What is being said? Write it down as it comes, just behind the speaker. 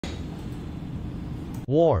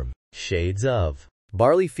warm shades of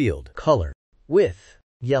barley field color with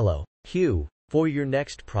yellow hue for your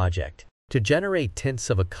next project. To generate tints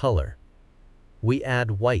of a color, we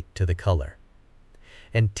add white to the color,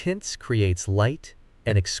 and tints creates light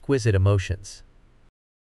and exquisite emotions.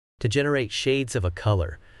 To generate shades of a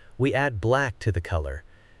color, we add black to the color,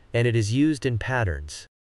 and it is used in patterns.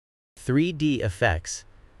 3D effects,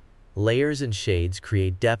 layers and shades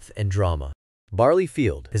create depth and drama. Barley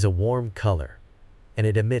field is a warm color, and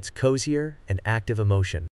it emits cozier and active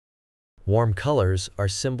emotion. Warm colors are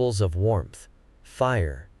symbols of warmth,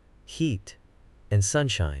 fire, heat, and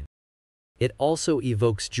sunshine. It also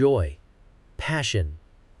evokes joy, passion,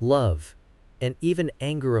 love, and even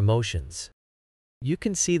anger emotions. You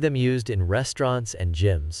can see them used in restaurants and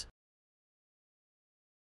gyms,